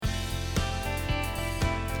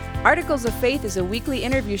Articles of Faith is a weekly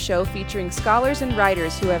interview show featuring scholars and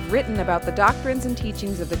writers who have written about the doctrines and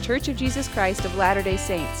teachings of the Church of Jesus Christ of Latter-day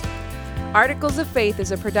Saints. Articles of Faith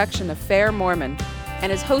is a production of Fair Mormon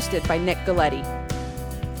and is hosted by Nick Galletti.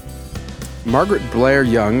 Margaret Blair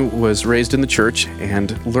Young was raised in the church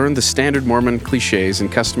and learned the standard Mormon cliches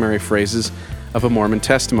and customary phrases of a Mormon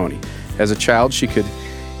testimony. As a child, she could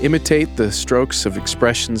imitate the strokes of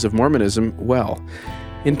expressions of Mormonism well.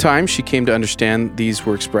 In time, she came to understand these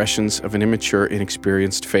were expressions of an immature,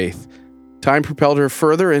 inexperienced faith. Time propelled her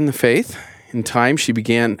further in the faith. In time, she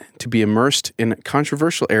began to be immersed in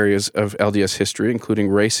controversial areas of LDS history, including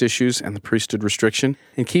race issues and the priesthood restriction,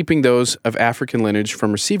 and keeping those of African lineage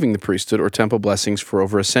from receiving the priesthood or temple blessings for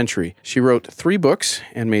over a century. She wrote 3 books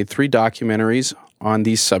and made 3 documentaries on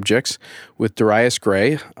these subjects with Darius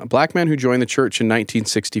Gray, a black man who joined the church in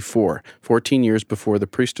 1964, 14 years before the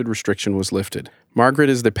priesthood restriction was lifted. Margaret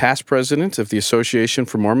is the past president of the Association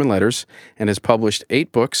for Mormon Letters and has published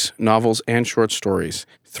 8 books, novels, and short stories.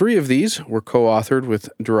 3 of these were co-authored with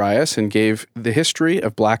Darius and gave the history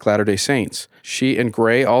of Black Latter-day Saints. She and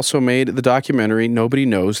Gray also made the documentary Nobody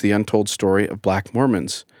Knows: The Untold Story of Black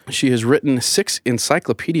Mormons. She has written 6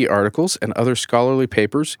 encyclopedia articles and other scholarly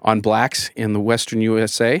papers on blacks in the Western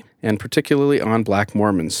USA, and particularly on Black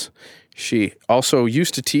Mormons. She also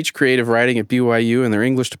used to teach creative writing at BYU in their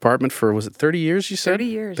English department for, was it 30 years, you said? 30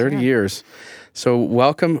 years, 30 years. So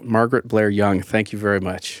welcome, Margaret Blair Young. Thank you very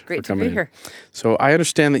much Great for coming to be here. So I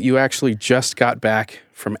understand that you actually just got back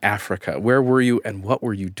from Africa. Where were you and what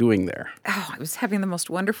were you doing there? Oh, I was having the most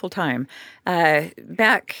wonderful time.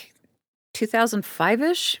 Back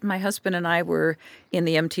 2005-ish, my husband and I were in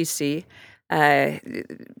the MTC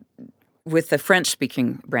with the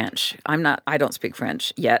French-speaking branch. I don't speak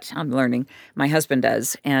French yet. I'm learning. My husband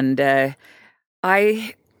does. And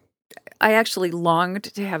I actually longed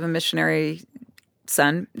to have a missionary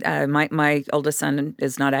son. My oldest son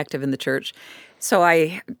is not active in the church. So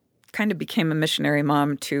I kind of became a missionary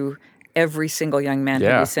mom to every single young man who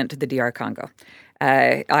was sent to the DR Congo.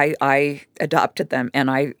 I adopted them,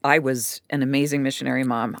 and I was an amazing missionary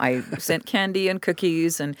mom. I sent candy and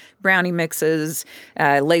cookies and brownie mixes,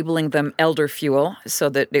 labeling them elder fuel so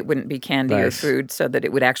that it wouldn't be candy or food, so that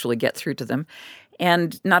it would actually get through to them.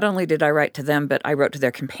 And not only did I write to them, but I wrote to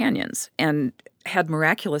their companions and had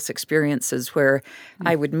miraculous experiences where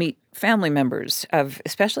I would meet family members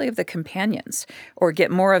especially of the companions, or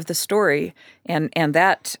get more of the story, and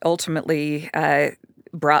that ultimately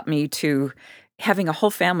brought me to having a whole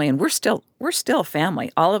family, and we're still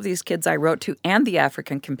family. All of these kids I wrote to and the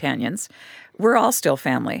African companions, we're all still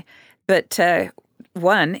family. But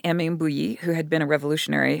one, Aimé Mbouyi, who had been a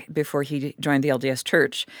revolutionary before he joined the LDS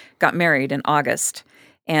Church, got married in August.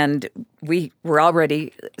 And we were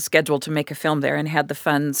already scheduled to make a film there and had the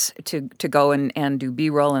funds to go and do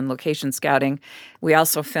B-roll and location scouting. We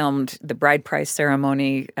also filmed the bride price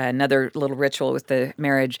ceremony, another little ritual with the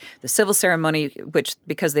marriage, the civil ceremony, which,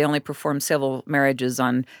 because they only perform civil marriages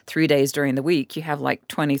on 3 days during the week, you have like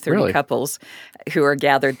 20, 30 couples who are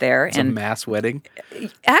gathered there. It's a mass wedding?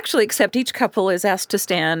 Actually, except each couple is asked to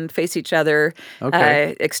stand, face each other,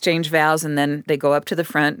 exchange vows, and then they go up to the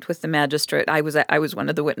front with the magistrate. I was one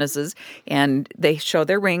of the witnesses, and they show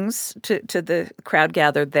their rings to the crowd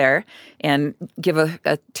gathered there and give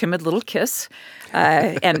a timid little kiss,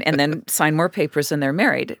 and then sign more papers, and they're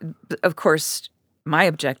married. Of course, my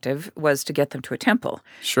objective was to get them to a temple.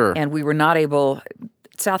 Sure. And we were not able.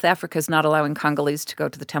 South Africa is not allowing Congolese to go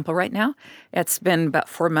to the temple right now. It's been about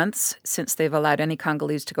 4 months since they've allowed any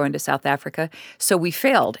Congolese to go into South Africa. So we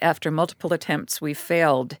failed. After multiple attempts, we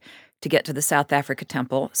failed to get to the South Africa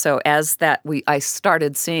temple. So I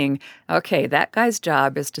started seeing, okay, that guy's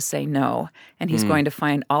job is to say no, and he's going to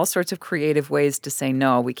find all sorts of creative ways to say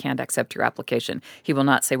no, we can't accept your application. He will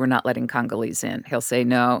not say we're not letting Congolese in. He'll say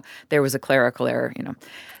no, there was a clerical error,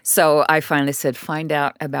 So I finally said, find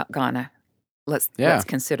out about Ghana. Let's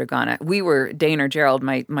consider Ghana. We were, Dana Gerald,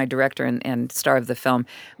 my director and star of the film,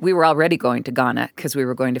 we were already going to Ghana because we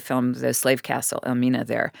were going to film the slave castle, Elmina,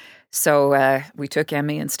 there. So we took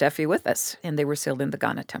Emmy and Steffi with us, and they were sealed in the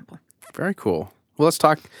Ghana temple. Very cool. Well, let's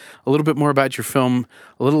talk a little bit more about your film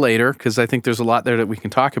a little later, because I think there's a lot there that we can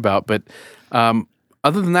talk about. But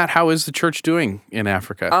other than that, how is the church doing in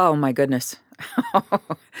Africa? Oh, my goodness.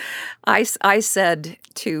 I said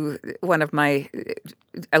to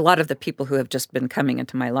a lot of the people who have just been coming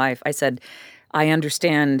into my life, I said, I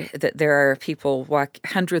understand that there are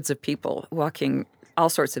hundreds of people walking all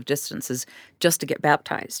sorts of distances just to get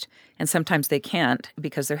baptized. And sometimes they can't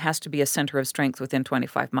because there has to be a center of strength within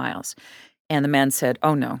 25 miles. And the man said,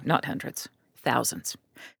 oh, no, not hundreds, thousands.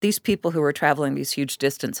 These people who are traveling these huge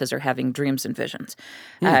distances are having dreams and visions.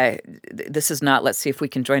 This is not, let's see if we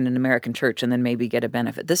can join an American church and then maybe get a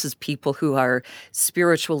benefit. This is people who are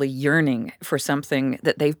spiritually yearning for something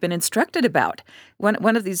that they've been instructed about.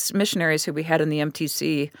 One of these missionaries who we had in the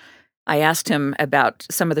MTC, I asked him about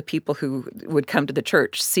some of the people who would come to the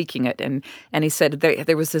church seeking it, and he said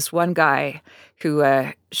there was this one guy who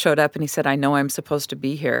showed up and he said, I know I'm supposed to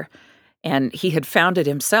be here. And he had found it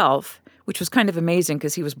himself, which was kind of amazing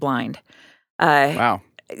because he was blind. Wow.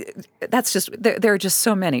 That's just, there are just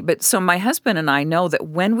so many. But so my husband and I know that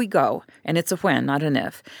when we go, and it's a when, not an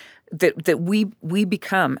if, that we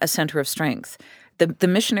become a center of strength. The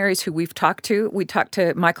missionaries who we talked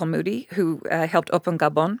to Michael Moody, who helped open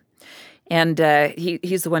Gabon. And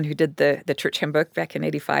he's the one who did the church hymn book back in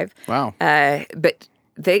 85. Wow. But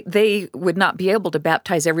they would not be able to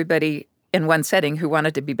baptize everybody in one setting who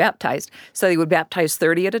wanted to be baptized. So they would baptize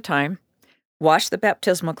 30 at a time, wash the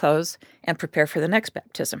baptismal clothes, and prepare for the next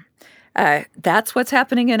baptism. That's what's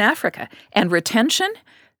happening in Africa. And retention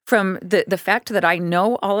from the fact that I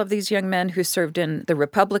know all of these young men who served in the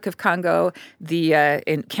Republic of Congo,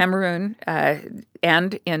 in Cameroon,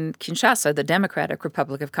 and in Kinshasa, the Democratic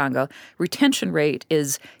Republic of Congo, retention rate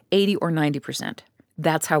is 80 or 90%.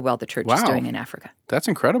 That's how well the church is doing in Africa. That's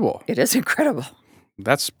incredible. It is incredible.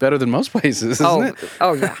 That's better than most places, isn't it?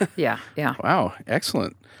 Oh, yeah. Wow,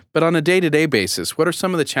 excellent. But on a day-to-day basis, what are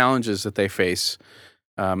some of the challenges that they face?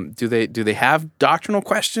 Do they have doctrinal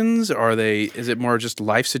questions? Or is it more just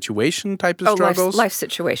life situation type of struggles? Life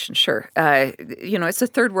situation, sure. It's a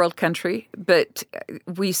third world country, but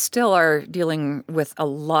we still are dealing with a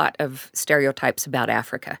lot of stereotypes about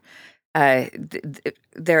Africa.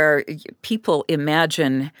 People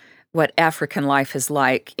imagine what African life is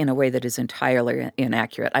like in a way that is entirely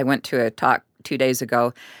inaccurate. I went to a talk 2 days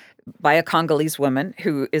ago by a Congolese woman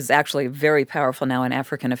who is actually very powerful now in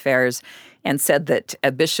African affairs, and said that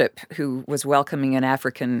a bishop who was welcoming an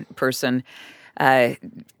African person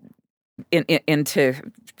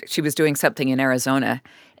she was doing something in Arizona,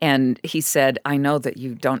 and he said, I know that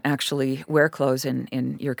you don't actually wear clothes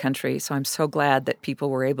in your country, so I'm so glad that people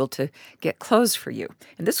were able to get clothes for you.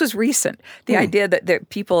 And this was recent. The idea that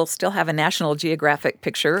people still have a National Geographic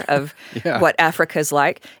picture of what Africa is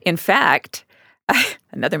like. In fact,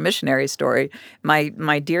 another missionary story,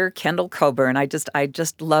 my dear Kendall Coburn, I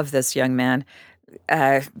just love this young man.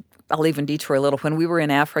 I'll even detour a little. When we were in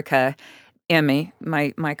Africa, Emmy,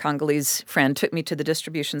 my Congolese friend, took me to the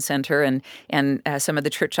distribution center and some of the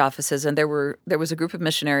church offices, and there was a group of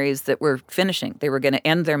missionaries that were finishing. They were going to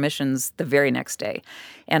end their missions the very next day,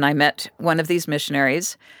 and I met one of these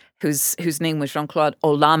missionaries whose name was Jean-Claude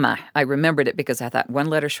Olama. I remembered it because I thought one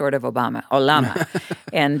letter short of Obama, Olama,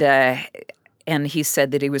 and he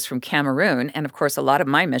said that he was from Cameroon, and of course a lot of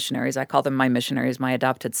my missionaries, I call them my missionaries, my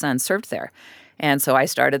adopted sons, served there, and so I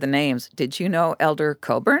started the names. Did you know Elder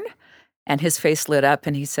Coburn? And his face lit up,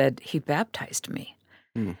 and he said, he baptized me.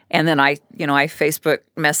 And then I Facebook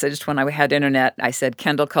messaged when I had internet. I said,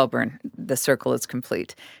 Kendall Coburn, the circle is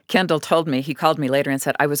complete. Kendall he called me later and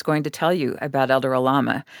said, I was going to tell you about Elder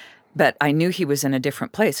Olama, but I knew he was in a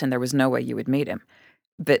different place, and there was no way you would meet him.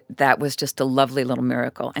 But that was just a lovely little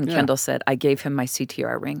miracle. And Kendall said, I gave him my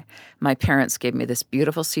CTR ring. My parents gave me this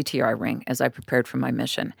beautiful CTR ring as I prepared for my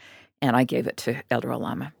mission, and I gave it to Elder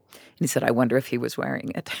Olama. He said, I wonder if he was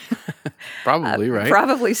wearing it. Probably, right?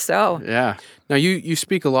 Probably so. Yeah. Now, you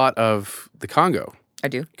speak a lot of the Congo. I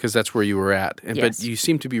do. Because that's where you were at. Yes. But you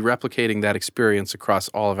seem to be replicating that experience across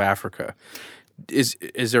all of Africa. Is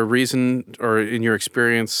there a reason, or in your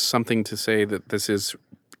experience, something to say that this is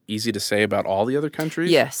easy to say about all the other countries?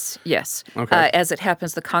 Yes. Okay. As it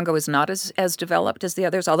happens, the Congo is not as developed as the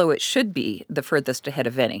others, although it should be the furthest ahead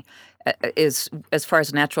of any. As far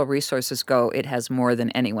as natural resources go, it has more than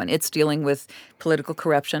anyone. It's dealing with political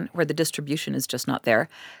corruption where the distribution is just not there.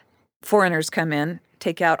 Foreigners come in,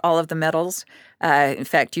 take out all of the metals. In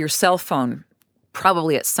fact, your cell phone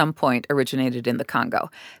probably at some point originated in the Congo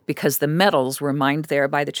because the metals were mined there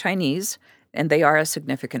by the Chinese, and they are a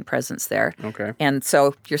significant presence there. Okay. And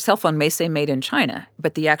so your cell phone may say made in China,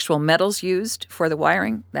 but the actual metals used for the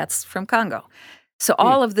wiring, that's from Congo. So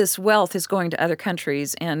all of this wealth is going to other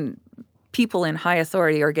countries, and people in high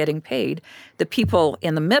authority are getting paid. The people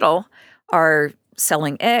in the middle are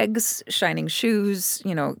selling eggs, shining shoes,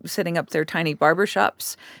 setting up their tiny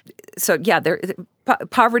barbershops. So,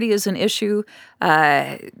 poverty is an issue.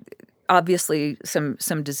 Obviously,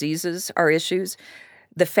 some diseases are issues.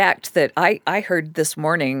 The fact that I heard this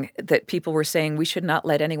morning that people were saying we should not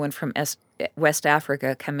let anyone from West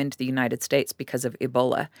Africa come into the United States because of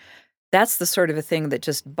Ebola. That's the sort of a thing that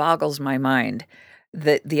just boggles my mind.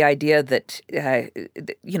 the idea that,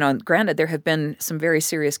 granted, there have been some very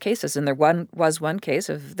serious cases, and there was one case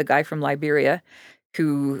of the guy from Liberia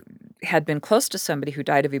who had been close to somebody who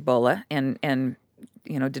died of Ebola and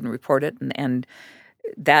didn't report it, and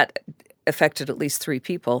that affected at least 3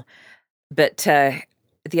 people. But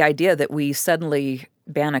the idea that we suddenly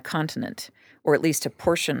ban a continent, or at least a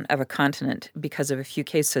portion of a continent, because of a few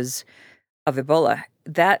cases of Ebola,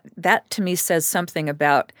 that to me says something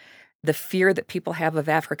about the fear that people have of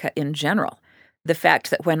Africa in general. The fact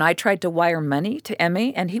that when I tried to wire money to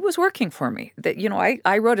Emmy, and he was working for me, that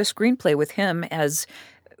I wrote a screenplay with him as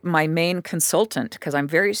my main consultant because I'm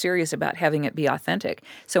very serious about having it be authentic.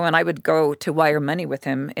 So when I would go to wire money with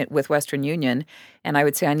him with Western Union, and I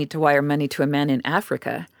would say I need to wire money to a man in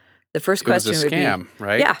Africa, the first question would be, it was a scam,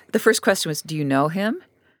 right? Yeah, the first question was, "Do you know him?"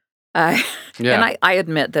 Yeah. And I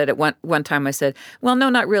admit that at one time I said, "Well, no,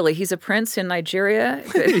 not really. He's a prince in Nigeria."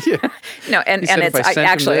 Yeah. And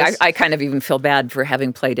I kind of even feel bad for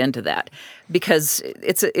having played into that because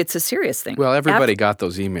it's a serious thing. Well, everybody got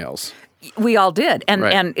those emails. We all did, and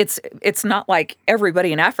Right. and it's not like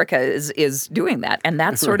everybody in Africa is doing that, and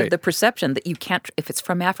that's sort of Right. the perception that you can't, if it's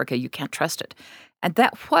from Africa, you can't trust it, and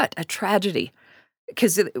what a tragedy.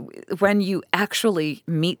 Because when you actually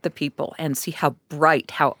meet the people and see how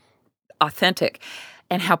bright, how authentic,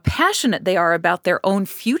 and how passionate they are about their own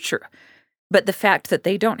future, but the fact that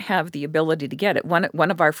they don't have the ability to get it.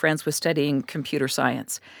 One of our friends was studying computer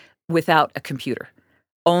science without a computer,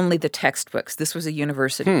 only the textbooks. This was a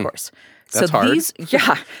university course. That's hard.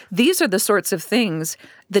 These are the sorts of things.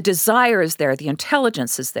 The desire is there, the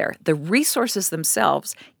intelligence is there, the resources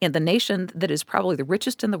themselves in the nation that is probably the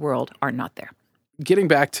richest in the world are not there. Getting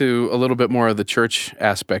back to a little bit more of the church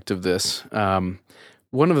aspect of this,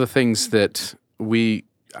 one of the things that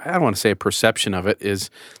I don't want to say a perception of it,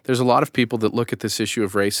 is there's a lot of people that look at this issue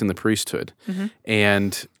of race in the priesthood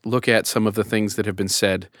and look at some of the things that have been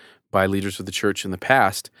said by leaders of the church in the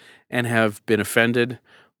past and have been offended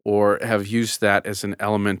or have used that as an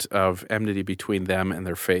element of enmity between them and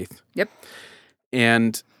their faith. Yep.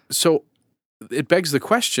 And so it begs the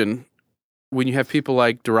question, when you have people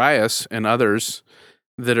like Darius and others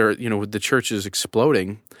that are, the church is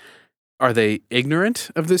exploding, are they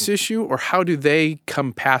ignorant of this issue, or how do they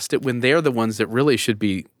come past it when they're the ones that really should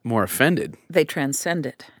be more offended? They transcend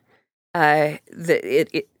it.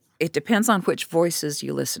 It depends on which voices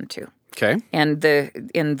you listen to. Okay. And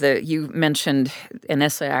you mentioned an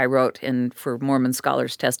essay I wrote for Mormon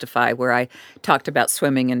Scholars Testify, where I talked about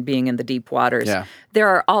swimming and being in the deep waters. Yeah. There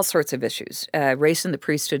are all sorts of issues. Race in the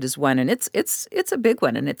priesthood is one, and it's a big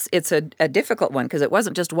one, and it's a difficult one because it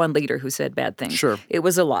wasn't just one leader who said bad things. Sure. It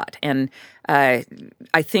was a lot, and I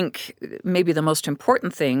think maybe the most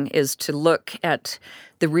important thing is to look at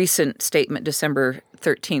the recent statement, December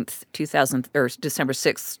 13th, December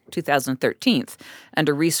 6th, 2013,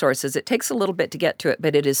 under resources. It takes a little bit to get to it,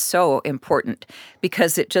 but it is so important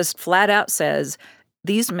because it just flat out says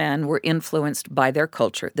these men were influenced by their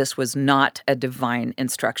culture. This was not a divine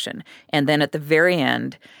instruction. And then at the very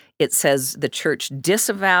end, it says the church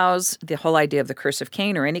disavows the whole idea of the curse of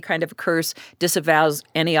Cain or any kind of a curse, disavows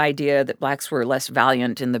any idea that blacks were less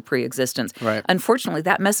valiant in the pre-existence. Right. Unfortunately,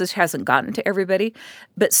 that message hasn't gotten to everybody.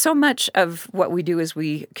 But so much of what we do is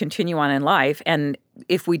we continue on in life. And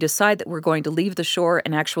if we decide that we're going to leave the shore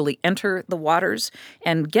and actually enter the waters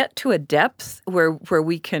and get to a depth where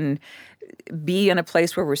we can be in a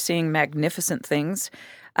place where we're seeing magnificent things,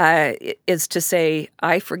 is to say,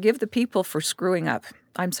 I forgive the people for screwing up.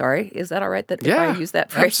 I'm sorry. Is that all right if I use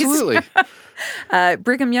that phrase? Absolutely.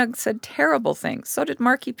 Brigham Young said terrible things. So did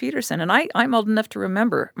Marquis Peterson. And I'm old enough to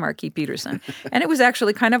remember Marquis Peterson. And it was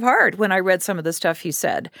actually kind of hard when I read some of the stuff he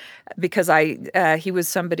said because he was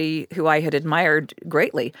somebody who I had admired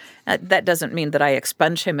greatly. That doesn't mean that I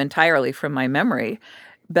expunge him entirely from my memory,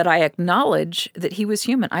 but I acknowledge that he was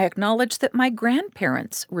human. I acknowledge that my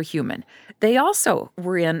grandparents were human. They also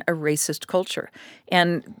were in a racist culture.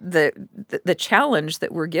 And the challenge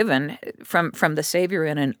that we're given from the Savior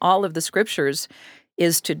and in all of the scriptures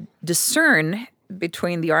is to discern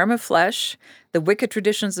between the arm of flesh, the wicked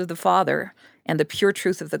traditions of the Father, and the pure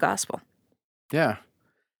truth of the gospel. Yeah.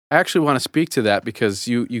 I actually want to speak to that because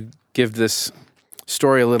you give this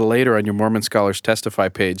story a little later on your Mormon Scholars Testify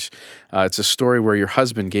page. It's a story where your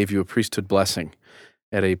husband gave you a priesthood blessing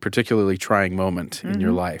at a particularly trying moment in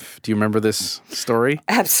your life. Do you remember this story?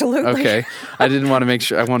 Absolutely. Okay. I want to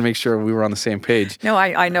make sure we were on the same page. No,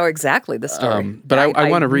 I know exactly the story. But I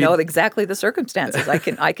want to read. I know exactly the circumstances. I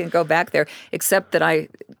can go back there, except that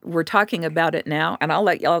we're talking about it now, and I'll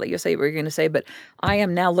let you say what you're going to say, but I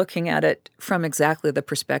am now looking at it from exactly the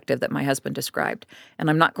perspective that my husband described. And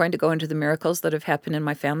I'm not going to go into the miracles that have happened in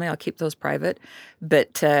my family. I'll keep those private.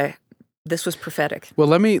 But this was prophetic. Well,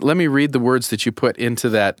 let me read the words that you put into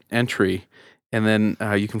that entry, and then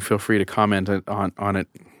you can feel free to comment on it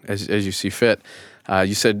as you see fit.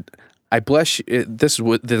 You said, "I bless you." This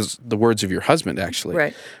is the words of your husband, actually.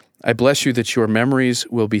 Right. "I bless you that your memories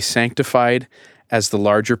will be sanctified as the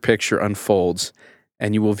larger picture unfolds,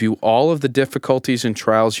 and you will view all of the difficulties and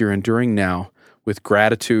trials you're enduring now with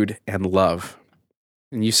gratitude and love."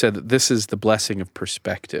 And you said that this is the blessing of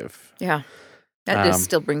perspective. Yeah. That just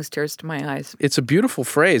still brings tears to my eyes. It's a beautiful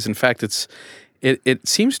phrase. In fact, it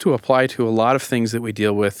seems to apply to a lot of things that we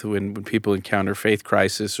deal with when people encounter faith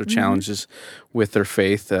crisis or challenges with their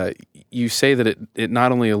faith. You say that it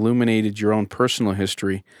not only illuminated your own personal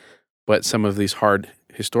history, but some of these hard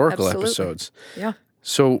historical episodes. Yeah.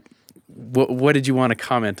 So what did you want to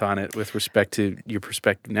comment on it with respect to your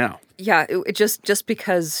perspective now? Yeah, it just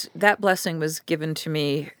because that blessing was given to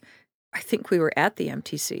me, I think we were at the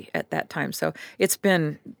MTC at that time. So it's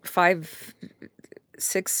been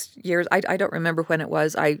 5-6 years. I don't remember when it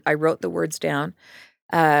was. I wrote the words down.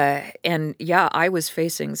 And yeah, I was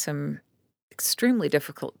facing some extremely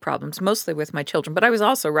difficult problems, mostly with my children. But I was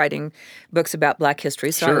also writing books about Black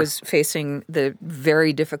history, so I was facing the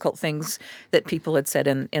very difficult things that people had said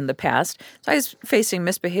in the past. So I was facing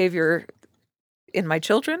misbehavior in my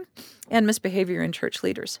children and misbehavior in church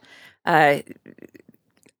leaders.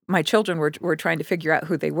 My children were trying to figure out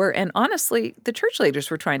who they were. And honestly, the church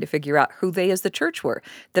leaders were trying to figure out who they as the church were.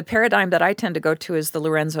 The paradigm that I tend to go to is the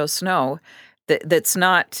Lorenzo Snow. That's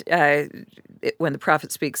not, when the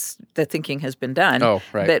prophet speaks, the thinking has been done. Oh,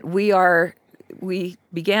 right. But we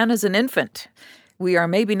began as an infant. We are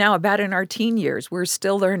maybe now about in our teen years. We're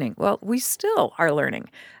still learning. Well, we still are learning.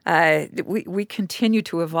 We continue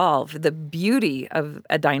to evolve. The beauty of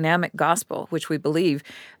a dynamic gospel, which we believe,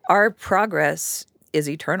 our progress is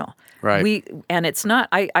eternal. Right. And it's not,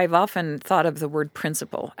 I've often thought of the word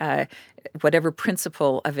principle, whatever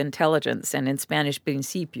principle of intelligence, and in Spanish,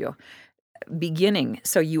 principio, beginning.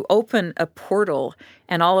 So you open a portal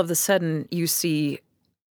and all of a sudden you see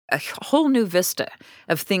a whole new vista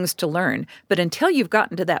of things to learn. But until you've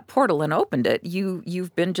gotten to that portal and opened it,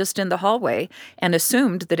 you've been just in the hallway and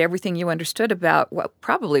assumed that everything you understood about what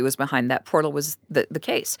probably was behind that portal was the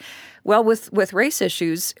case. Well, with race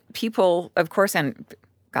issues, people, of course, and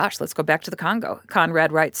gosh, let's go back to the Congo.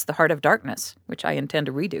 Conrad writes The Heart of Darkness, which I intend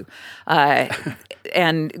to redo.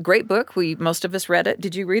 And great book. Most of us read it.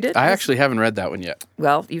 Did you read it? I actually haven't read that one yet.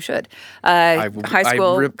 Well, you should. High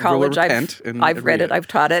school, college, I've read it. I've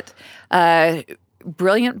taught it.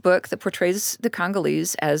 Brilliant book that portrays the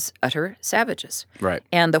Congolese as utter savages. Right.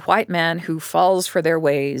 And the white man who falls for their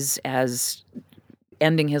ways as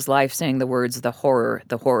ending his life saying the words, the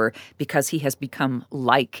horror, because he has become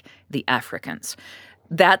like the Africans.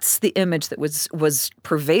 That's the image that was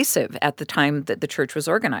pervasive at the time that the church was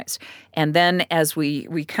organized. And then as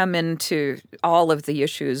we come into all of the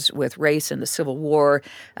issues with race and the Civil War,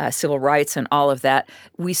 civil rights and all of that,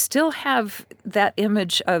 we still have that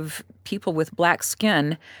image of people with black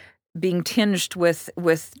skin being tinged with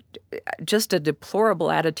just a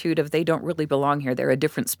deplorable attitude of they don't really belong here. They're a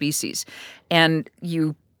different species. And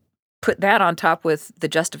you put that on top with the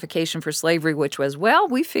justification for slavery, which was, well,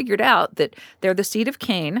 we figured out that they're the seed of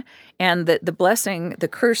Cain, and that the blessing, the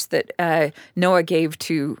curse that Noah gave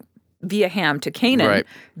via Ham to Canaan, right,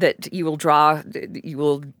 that you will draw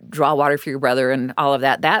water for your brother and all of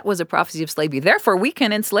that. That was a prophecy of slavery. Therefore, we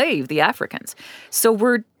can enslave the Africans. So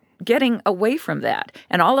we're getting away from that.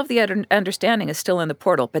 And all of the understanding is still in the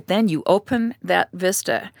portal. But then you open that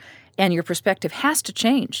vista, and your perspective has to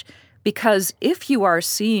change. Because if you are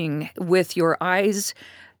seeing with your eyes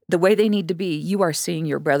the way they need to be, you are seeing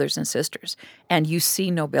your brothers and sisters, and you see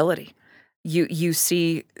nobility. You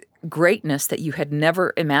see greatness that you had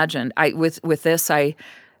never imagined. With this, I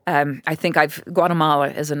think Guatemala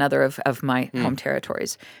is another of my home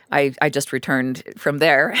territories. I just returned from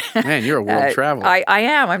there. Man, you're a world traveler. I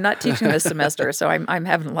am. I'm not teaching this semester, so I'm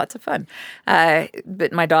having lots of fun.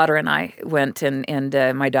 But my daughter and I went,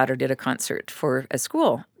 and my daughter did a concert for a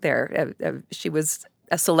school there. She was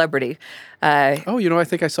a celebrity. I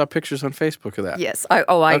think I saw pictures on Facebook of that. Yes.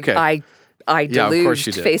 Okay. I deluged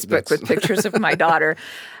you did. Facebook with pictures of my daughter.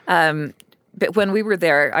 But when we were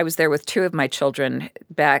there, I was there with two of my children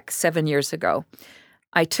back 7 years ago.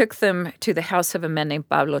 I took them to the house of a man named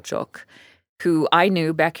Pablo Choc, who I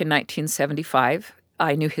knew back in 1975.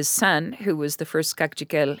 I knew his son, who was the first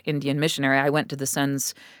Kakchikel Indian missionary. I went to the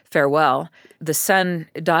son's farewell. The son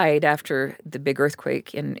died after the big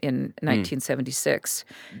earthquake in 1976.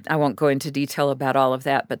 I won't go into detail about all of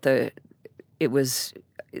that, but the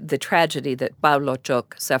tragedy that Pablo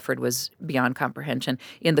Choc suffered was beyond comprehension.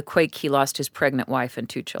 In the quake, he lost his pregnant wife and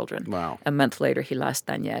 2 children. Wow. A month later, he lost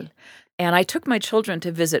Daniel. And I took my children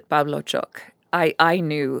to visit Pablo Choc. I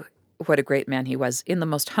knew what a great man he was in the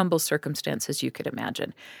most humble circumstances you could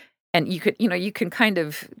imagine. And you can kind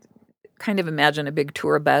of imagine a big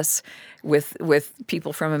tour bus with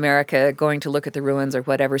people from America going to look at the ruins or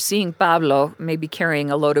whatever, seeing Pablo maybe carrying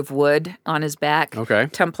a load of wood on his back,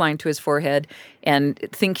 tumbling to his forehead, and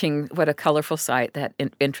thinking what a colorful sight, that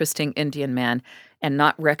interesting Indian man, and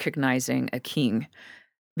not recognizing a king.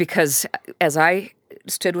 Because as I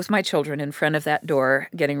stood with my children in front of that door,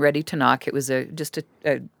 getting ready to knock, it was just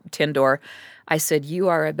a tin door, I said, "You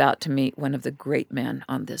are about to meet one of the great men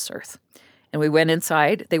on this earth." And we went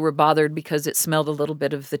inside. They were bothered because it smelled a little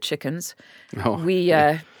bit of the chickens.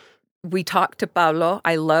 We talked to Pablo.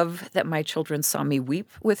 I love that my children saw me weep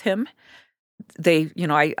with him.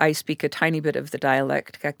 I speak a tiny bit of the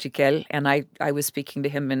dialect Kakchikel, and I was speaking to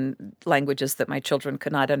him in languages that my children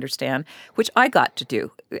could not understand, which I got to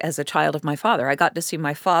do as a child of my father. I got to see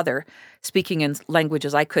my father speaking in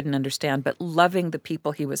languages I couldn't understand, but loving the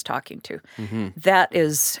people he was talking to. Mm-hmm. That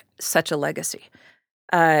is such a legacy.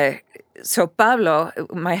 So Pablo,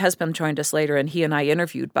 my husband, joined us later, and he and I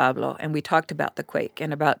interviewed Pablo, and we talked about the quake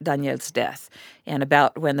and about Daniel's death and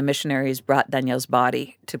about when the missionaries brought Daniel's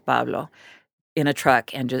body to Pablo in a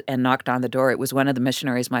truck and knocked on the door. It was one of the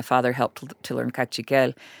missionaries my father helped to learn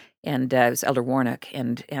Kakchikel, and it was Elder Warnock,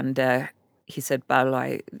 and he said,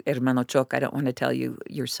 "Pablo, Hermano Choc, I don't want to tell you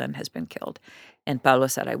your son has been killed." And Pablo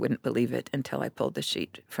said, "I wouldn't believe it until I pulled the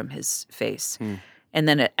sheet from his face." And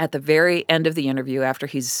then at the very end of the interview, after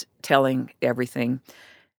he's telling everything,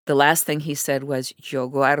 the last thing he said was, "Yo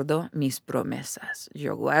guardo mis promesas.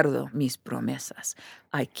 Yo guardo mis promesas."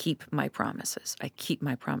 I keep my promises. I keep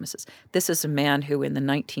my promises. This is a man who in the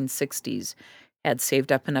 1960s had saved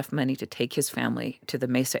up enough money to take his family to the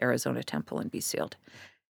Mesa, Arizona temple and be sealed.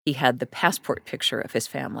 He had the passport picture of his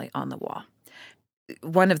family on the wall.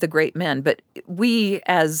 One of the great men. But we,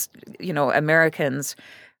 as Americans,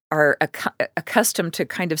 are accustomed to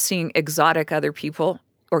kind of seeing exotic other people,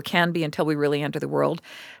 or can be until we really enter the world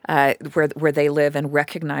where they live and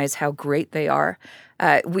recognize how great they are.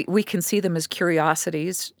 We can see them as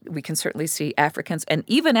curiosities. We can certainly see Africans and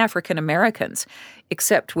even African Americans,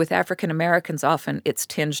 except with African Americans often it's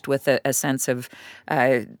tinged with a sense of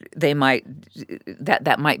that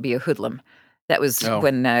might be a hoodlum. That was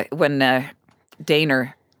when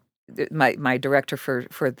Daner, my director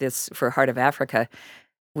for Heart of Africa,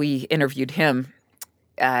 we interviewed him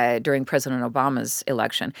during President Obama's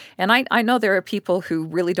election. And I know there are people who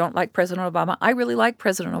really don't like President Obama. I really like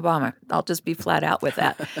President Obama. I'll just be flat out with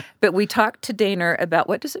that. But we talked to Daner about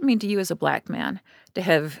what does it mean to you as a black man to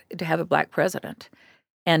have a black president?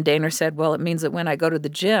 And Daner said, well, it means that when I go to the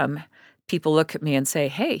gym, people look at me and say,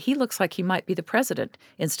 hey, he looks like he might be the president,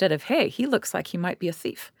 instead of, hey, he looks like he might be a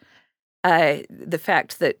thief. The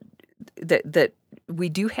fact that we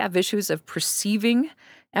do have issues of perceiving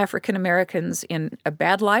African Americans in a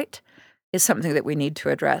bad light is something that we need to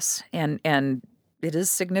address, and it is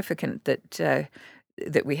significant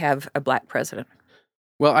that we have a black president.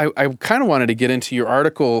 Well, I kind of wanted to get into your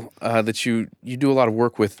article that you do a lot of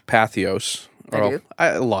work with Patheos. I do.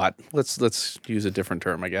 A lot. Let's use a different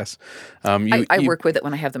term, I guess. I work with it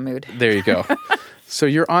when I have the mood. There you go. So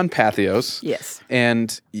you're on Patheos. Yes.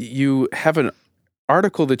 And you have an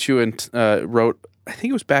article that you wrote, I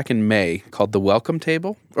think it was back in May, called The Welcome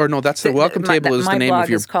Table. Or no, that's The Welcome Table is the name of your... My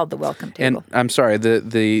blog is called The Welcome Table. And I'm sorry,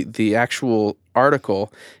 the actual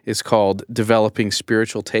article is called Developing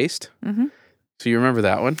Spiritual Taste. Mm-hmm. So you remember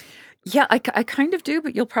that one? Yeah, I kind of do,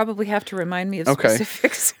 but you'll probably have to remind me of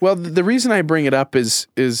specifics. Well, the reason I bring it up is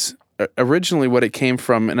originally what it came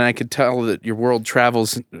from, and I could tell that your world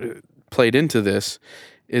travels played into this,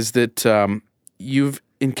 is that you've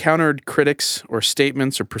encountered critics or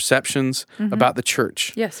statements or perceptions about the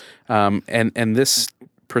church. Yes. And this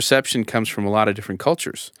perception comes from a lot of different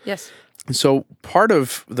cultures. Yes. And so part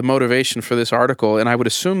of the motivation for this article, and I would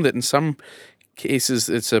assume that in some cases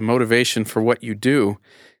it's a motivation for what you do,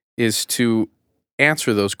 is to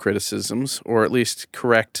answer those criticisms or at least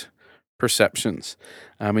correct perceptions.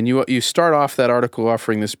 And you start off that article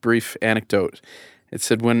offering this brief anecdote. It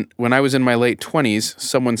said, when I was in my late 20s,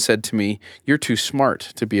 someone said to me, "You're too smart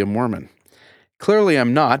to be a Mormon." Clearly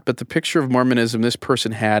I'm not, but the picture of Mormonism this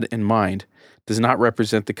person had in mind does not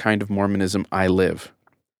represent the kind of Mormonism I live.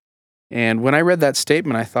 And when I read that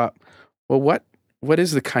statement, I thought, well, what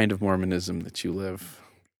is the kind of Mormonism that you live?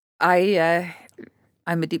 I'm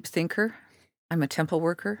a deep thinker. I'm a temple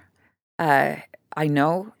worker. I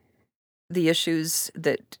know the issues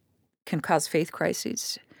that can cause faith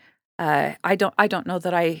crises. I don't know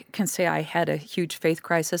that I can say I had a huge faith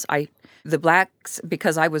crisis. The blacks,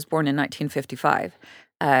 because I was born in 1955,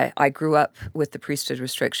 I grew up with the priesthood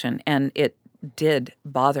restriction, and it did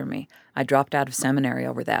bother me. I dropped out of seminary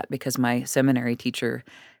over that because my seminary teacher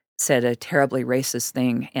said a terribly racist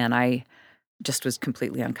thing, and I just was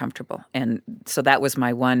completely uncomfortable. And so that was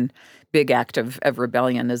my one big act of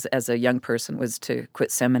rebellion as a young person, was to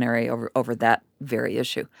quit seminary over that very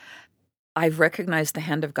issue. I've recognized the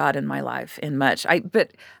hand of God in my life in much.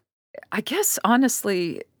 But I guess,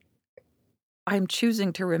 honestly, I'm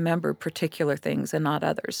choosing to remember particular things and not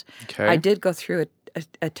others. I Okay. did go through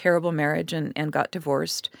a terrible marriage and got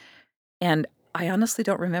divorced. And I honestly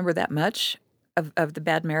don't remember that much of the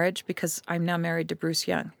bad marriage, because I'm now married to Bruce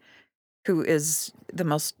Young, who is the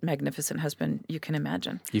most magnificent husband you can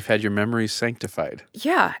imagine. You've had your memories sanctified.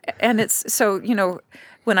 Yeah, and it's so,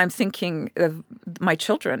 when I'm thinking of my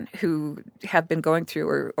children who have been going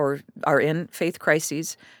through or are in faith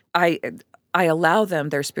crises, I I allow them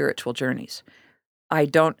their spiritual journeys. I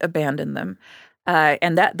don't abandon them,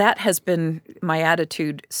 and that has been my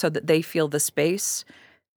attitude, so that they feel the space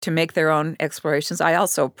to make their own explorations. I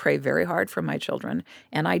also pray very hard for my children,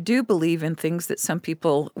 and I do believe in things that some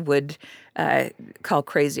people would call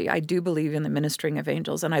crazy. I do believe in the ministering of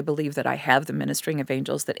angels, and I believe that I have the ministering of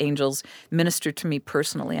angels, that angels minister to me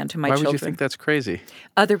personally and to my Why children. would you think that's crazy?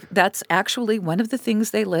 That's actually one of the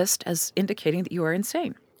things they list as indicating that you are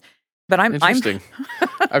insane. But I'm Interesting.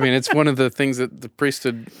 I mean, it's one of the things that the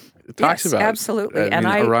priesthood talks yes, about. absolutely. I And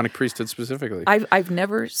mean, Aaronic priesthood specifically. I've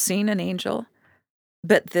never seen an angel,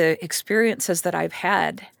 but the experiences that I've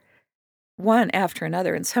had, one after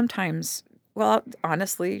another, and sometimes, well,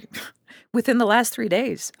 honestly, within the last 3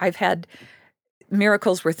 days, I've had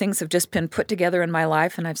miracles where things have just been put together in my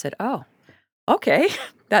life, and I've said, "Oh, okay,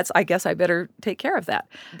 I guess I better take care of that."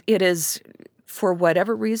 It is, for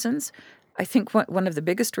whatever reasons, I think one of the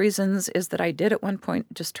biggest reasons is that I did at one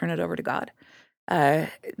point just turn it over to God.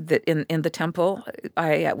 That in the temple,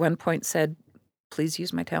 I at one point said, "Please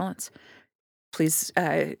use my talents. Please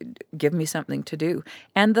give me something to do,"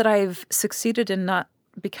 and that I've succeeded in not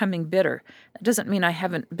becoming bitter. That doesn't mean I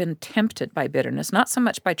haven't been tempted by bitterness, not so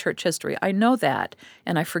much by church history. I know that,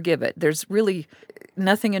 and I forgive it. There's really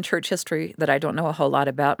nothing in church history that I don't know a whole lot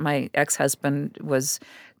about. My ex-husband was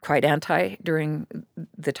quite anti during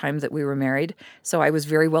the time that we were married, so I was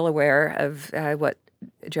very well aware of what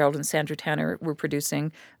Gerald and Sandra Tanner were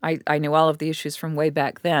producing. I knew all of the issues from way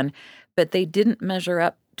back then, but they didn't measure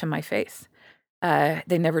up to my faith.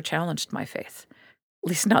 They never challenged my faith, at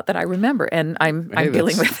least not that I remember. And I'm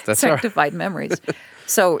dealing with that's all right. sanctified memories.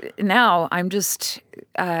 So now I'm just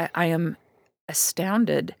I am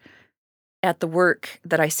astounded at the work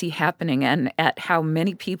that I see happening, and at how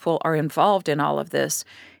many people are involved in all of this,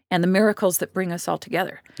 and the miracles that bring us all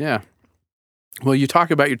together. Yeah. Well, you talk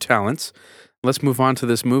about your talents. Let's move on to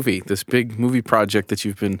this big movie project that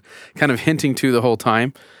you've been kind of hinting to the whole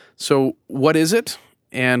time. So what is it,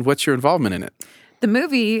 and what's your involvement in it? The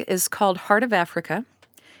movie is called Heart of Africa,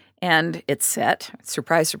 and it's set,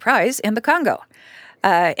 surprise, surprise, in the Congo.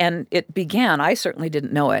 And it began, I certainly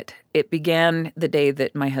didn't know it. It began the day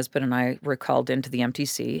that my husband and I were called into the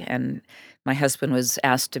MTC, and my husband was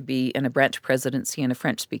asked to be in a branch presidency in a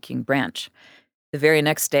French-speaking branch. The very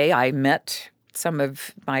next day, I met some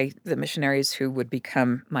of the missionaries who would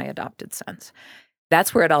become my adopted sons.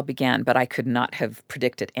 That's where it all began, but I could not have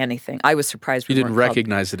predicted anything. I was surprised. You we didn't weren't called.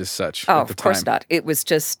 recognize it as such Oh, at the of course time. not. It was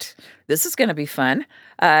just, this is going to be fun.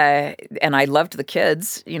 And I loved the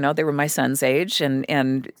kids. They were my son's age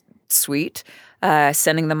and sweet.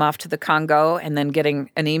 Sending them off to the Congo, and then getting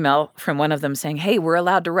an email from one of them saying, "Hey, we're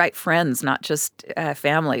allowed to write friends, not just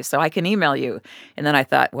family, so I can email you." And then I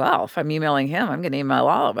thought, well, if I'm emailing him, I'm going to email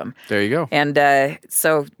all of them. There you go. And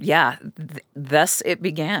so, yeah, thus it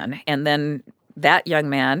began. And then that young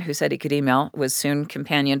man who said he could email was soon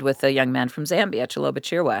companioned with a young man from Zambia, Chiloba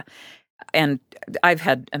Chirwa. And I've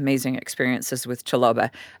had amazing experiences with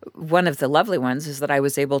Chiloba. One of the lovely ones is that I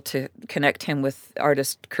was able to connect him with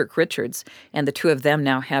artist Kirk Richards, and the two of them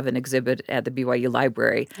now have an exhibit at the BYU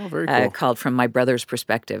Library very cool. called From My Brother's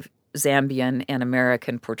Perspective, Zambian and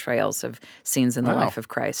American portrayals of scenes in the Wow. life of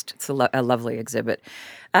Christ. It's a lovely exhibit.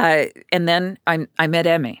 And then I met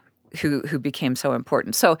Emmy, who became so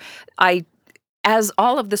important. So as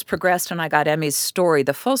all of this progressed and I got Emmy's story,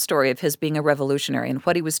 the full story of his being a revolutionary and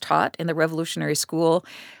what he was taught in the revolutionary school,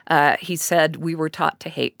 he said we were taught to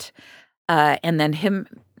hate. and then him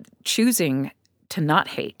choosing to not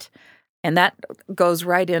hate. And that goes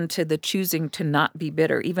right into the choosing to not be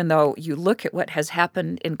bitter, even though you look at what has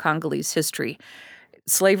happened in Congolese history.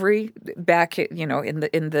 Slavery back, in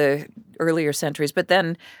the earlier centuries, but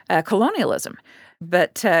then colonialism.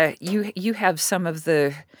 But you have some of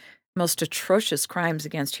the most atrocious crimes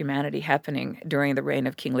against humanity happening during the reign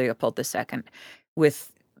of King Leopold II,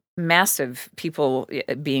 with massive people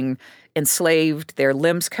being enslaved, their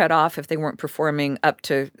limbs cut off if they weren't performing up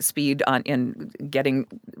to speed in getting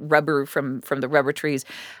rubber from the rubber trees.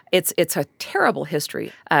 It's a terrible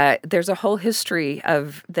history. There's a whole history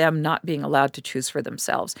of them not being allowed to choose for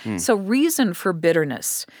themselves. So reason for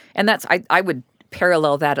bitterness, and that's I would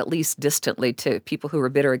parallel that at least distantly to people who are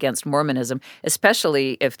bitter against Mormonism,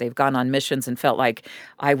 especially if they've gone on missions and felt like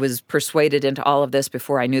I was persuaded into all of this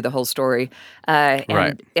before I knew the whole story.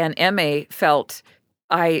 And M.A. felt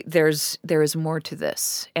there is more to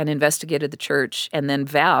this, and investigated the church, and then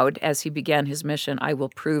vowed as he began his mission, I will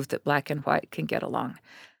prove that black and white can get along.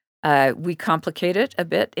 We complicate it a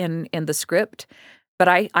bit in the script, but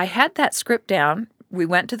I had that script down. We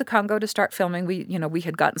went to the Congo to start filming. We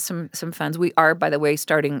had gotten some funds. We are, by the way,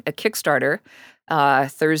 starting a Kickstarter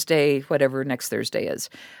Thursday, whatever next Thursday is.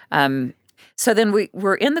 So then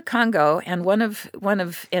we're in the Congo, and one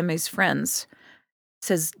of Emmy's friends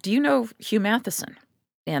says, "Do you know Hugh Matheson?"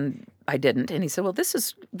 And I didn't. And he said, "Well, this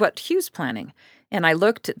is what Hugh's planning." And I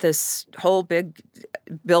looked at this whole big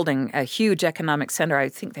building, a huge economic center. I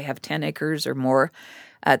think they have 10 acres or more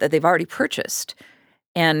that they've already purchased,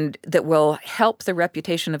 and that will help the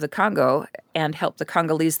reputation of the Congo and help the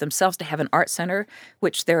Congolese themselves to have an art center,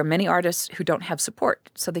 which there are many artists who don't have support,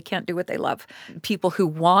 so they can't do what they love. People who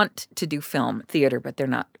want to do film, theater, but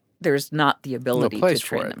there's not the ability to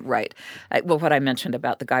train them. Right. Well, what I mentioned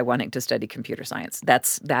about the guy wanting to study computer science,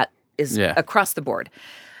 that is across the board.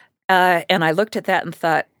 And I looked at that and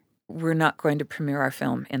thought, we're not going to premiere our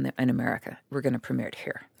film in America. We're going to premiere it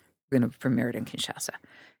here. We're going to premiere it in Kinshasa.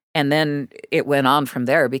 And then it went on from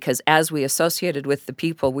there, because as we associated with the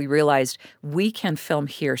people, we realized we can film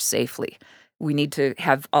here safely. We need to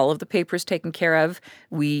have all of the papers taken care of.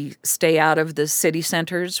 We stay out of the city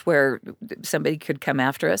centers where somebody could come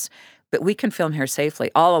after us, but we can film here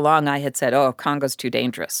safely. All along I had said, Congo's too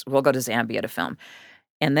dangerous. We'll go to Zambia to film.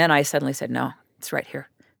 And then I suddenly said, no, it's right here.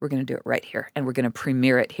 We're going to do it right here, and we're going to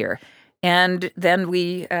premiere it here. And then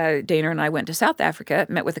Dana and I went to South Africa,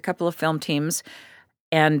 met with a couple of film teams,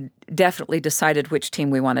 and definitely decided which team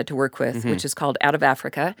we wanted to work with, which is called Out of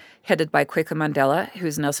Africa, headed by Kweku Mandela,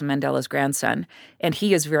 who's Nelson Mandela's grandson. And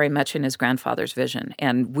he is very much in his grandfather's vision.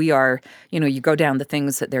 And we are, you go down the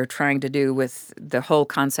things that they're trying to do with the whole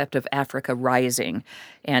concept of Africa rising.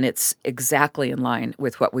 And it's exactly in line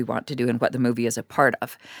with what we want to do and what the movie is a part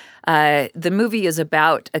of. The movie is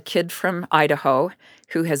about a kid from Idaho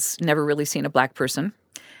who has never really seen a black person.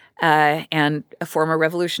 And a former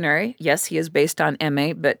revolutionary. Yes, he is based on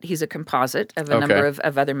M.A., but he's a composite of a number of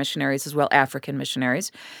other missionaries as well, African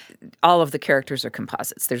missionaries. All of the characters are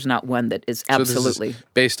composites. There's not one that is absolutely... So this is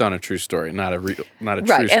based on a true story, not a true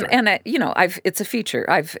story. And it's a feature.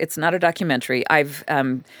 It's not a documentary. I've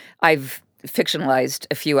fictionalized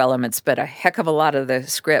a few elements, but a heck of a lot of the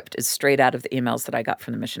script is straight out of the emails that I got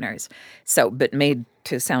from the missionaries. But made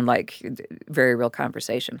to sound like very real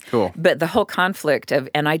conversation. Cool. But the whole conflict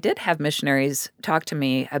and I did have missionaries talk to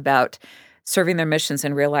me about serving their missions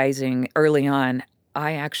and realizing early on,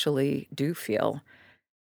 I actually do feel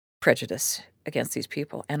prejudice against these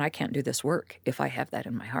people, and I can't do this work if I have that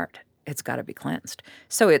in my heart. It's got to be cleansed.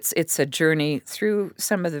 So it's a journey through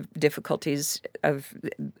some of the difficulties of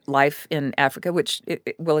life in Africa, which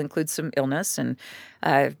it will include some illness and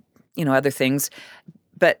other things,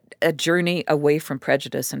 but a journey away from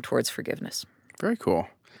prejudice and towards forgiveness. Very cool.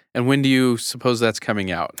 And when do you suppose that's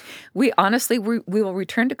coming out? We honestly, we will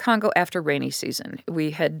return to Congo after rainy season.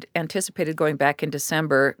 We had anticipated going back in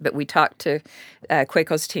December, but we talked to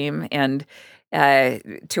Kweku's team and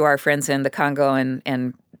to our friends in the Congo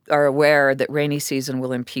and are aware that rainy season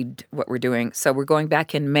will impede what we're doing. So we're going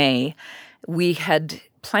back in May. We had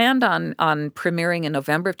planned on premiering in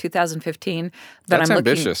November of 2015. That's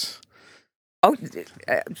ambitious.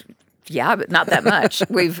 Yeah, but not that much.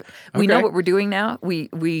 We know what we're doing now. We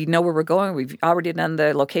know where we're going. We've already done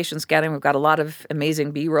the location scouting. We've got a lot of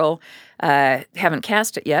amazing B-roll. Haven't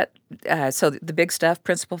cast it yet. So the big stuff,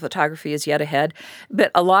 principal photography, is yet ahead.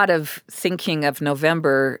 But a lot of thinking of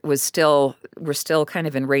November we're still kind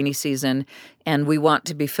of in rainy season, and we want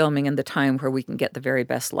to be filming in the time where we can get the very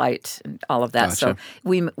best light and all of that. Gotcha.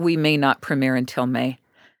 So we may not premiere until May.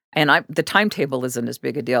 And the timetable isn't as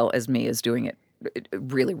big a deal as me as doing it.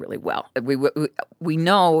 really, really well. We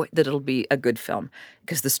know that it'll be a good film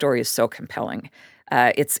because the story is so compelling.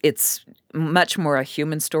 It's much more a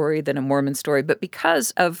human story than a Mormon story, but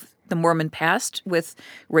because of the Mormon past with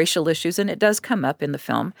racial issues, and it does come up in the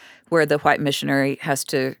film, where the white missionary has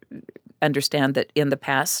to understand that in the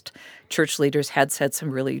past, church leaders had said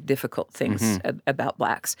some really difficult things about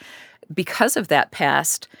blacks. Because of that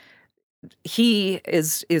past, he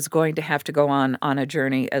is going to have to go on a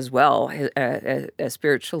journey as well, a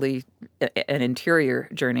spiritually, an interior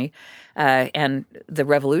journey, and the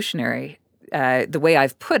revolutionary. The way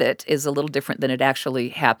I've put it is a little different than it actually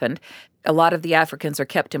happened. A lot of the Africans are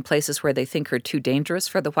kept in places where they think are too dangerous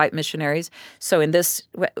for the white missionaries. So in this,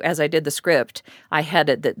 as I did the script, I had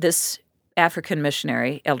it that this African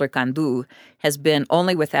missionary, Elder Kandu, has been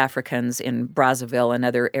only with Africans in Brazzaville and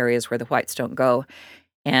other areas where the whites don't go.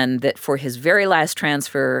 And that for his very last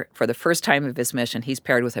transfer, for the first time of his mission, he's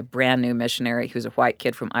paired with a brand new missionary who's a white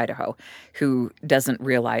kid from Idaho who doesn't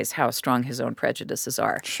realize how strong his own prejudices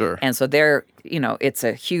are. Sure. And so it's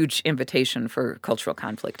a huge invitation for cultural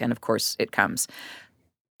conflict. And of course it comes.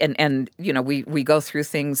 And we go through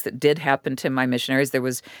things that did happen to my missionaries. There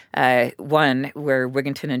was one where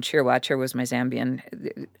Wigginton and Chirwa was my Zambian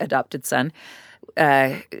adopted son.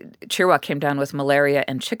 Chirwa came down with malaria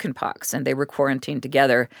and chickenpox, and they were quarantined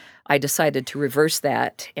together. I decided to reverse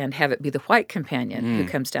that and have it be the white companion who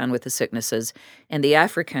comes down with the sicknesses and the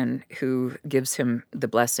African who gives him the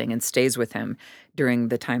blessing and stays with him during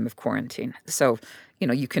the time of quarantine. So,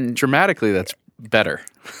 you can... Dramatically, that's better.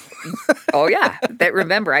 Oh, yeah.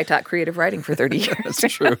 Remember, I taught creative writing for 30 years.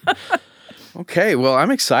 That's true. Okay, well,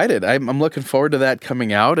 I'm excited. I'm looking forward to that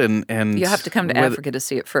coming out, and you have to come to Africa to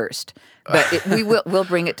see it first, but we'll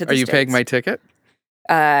bring it to the Are you States. paying my ticket?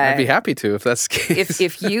 I'd be happy to if that's the case.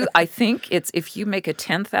 If you make a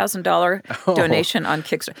 $10,000 donation on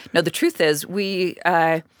Kickstarter. No, the truth is we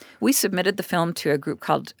submitted the film to a group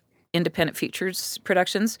called Independent Features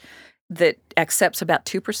Productions that accepts about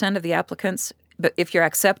 2% of the applicants. But if you're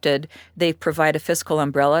accepted, they provide a fiscal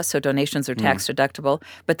umbrella, so donations are tax deductible,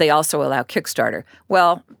 but they also allow Kickstarter.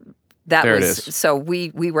 Well, so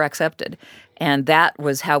we were accepted. And that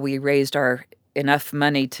was how we raised our enough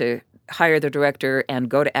money to hire the director and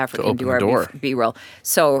go to Africa and do our B-roll.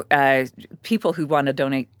 So people who want to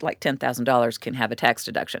donate like $10,000 can have a tax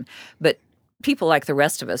deduction. But people like the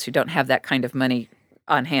rest of us who don't have that kind of money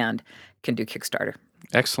on hand can do Kickstarter.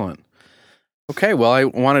 Excellent. Okay, well, I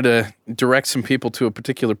wanted to direct some people to a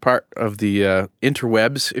particular part of the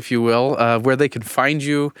interwebs, if you will, where they can find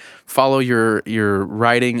you, follow your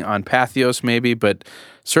writing on Patheos maybe, but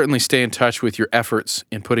certainly stay in touch with your efforts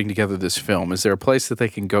in putting together this film. Is there a place that they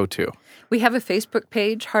can go to? We have a Facebook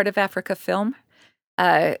page, Heart of Africa Film,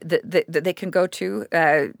 that they can go to.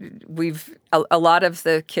 A lot of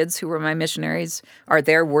the kids who were my missionaries are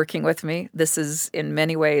there working with me. This is in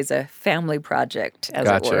many ways a family project, as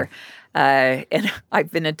it were. And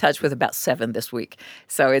I've been in touch with about 7 this week.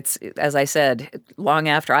 So it's, as I said, long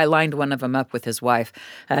after I lined one of them up with his wife.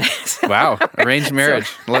 Wow, arranged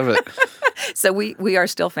marriage. Love it. So we are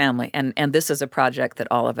still family. And this is a project that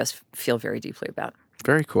all of us feel very deeply about.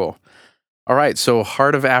 Very cool. All right, so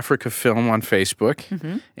Heart of Africa Film on Facebook.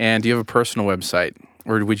 Mm-hmm. And do you have a personal website?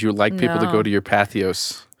 Or would you like people to go to your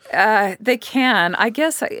Patheos? They can. I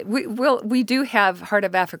guess we do have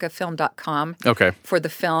heartofafricafilm.com for the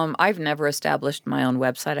film. I've never established my own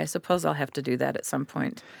website. I suppose I'll have to do that at some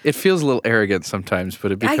point. It feels a little arrogant sometimes,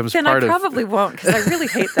 but it becomes I probably won't because I really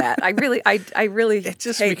hate that. I really it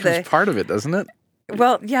just becomes part of it, doesn't it?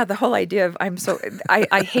 Well, yeah, the whole idea of I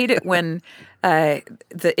hate it when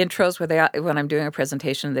the intros when I'm doing a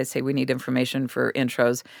presentation, they say we need information for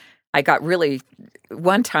intros. I got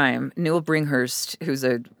one time, Newell Bringhurst, who's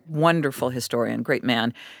a wonderful historian, great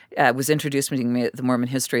man, was introducing me at the Mormon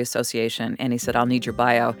History Association, and he said, I'll need your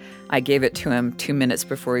bio. I gave it to him 2 minutes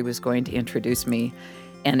before he was going to introduce me,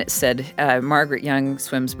 and it said, Margaret Young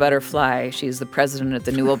swims butterfly. She's the president of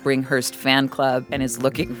the Newell Bringhurst fan club and is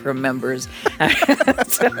looking for members.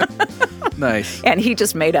 Nice. And he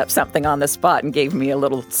just made up something on the spot and gave me a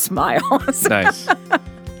little smile. Nice.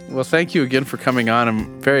 Well, thank you again for coming on.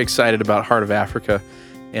 I'm very excited about Heart of Africa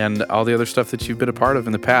and all the other stuff that you've been a part of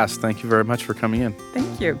in the past. Thank you very much for coming in.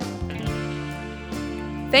 Thank you.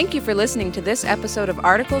 Thank you for listening to this episode of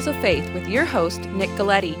Articles of Faith with your host, Nick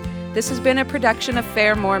Galletti. This has been a production of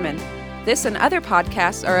Fair Mormon. This and other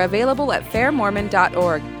podcasts are available at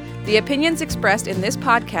fairmormon.org. The opinions expressed in this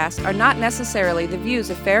podcast are not necessarily the views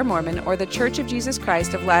of Fair Mormon or the Church of Jesus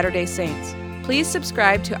Christ of Latter-day Saints. Please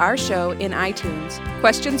subscribe to our show in iTunes.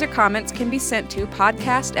 Questions or comments can be sent to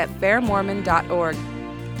podcast@fairmormon.org.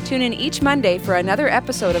 Tune in each Monday for another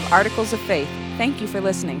episode of Articles of Faith. Thank you for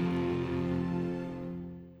listening.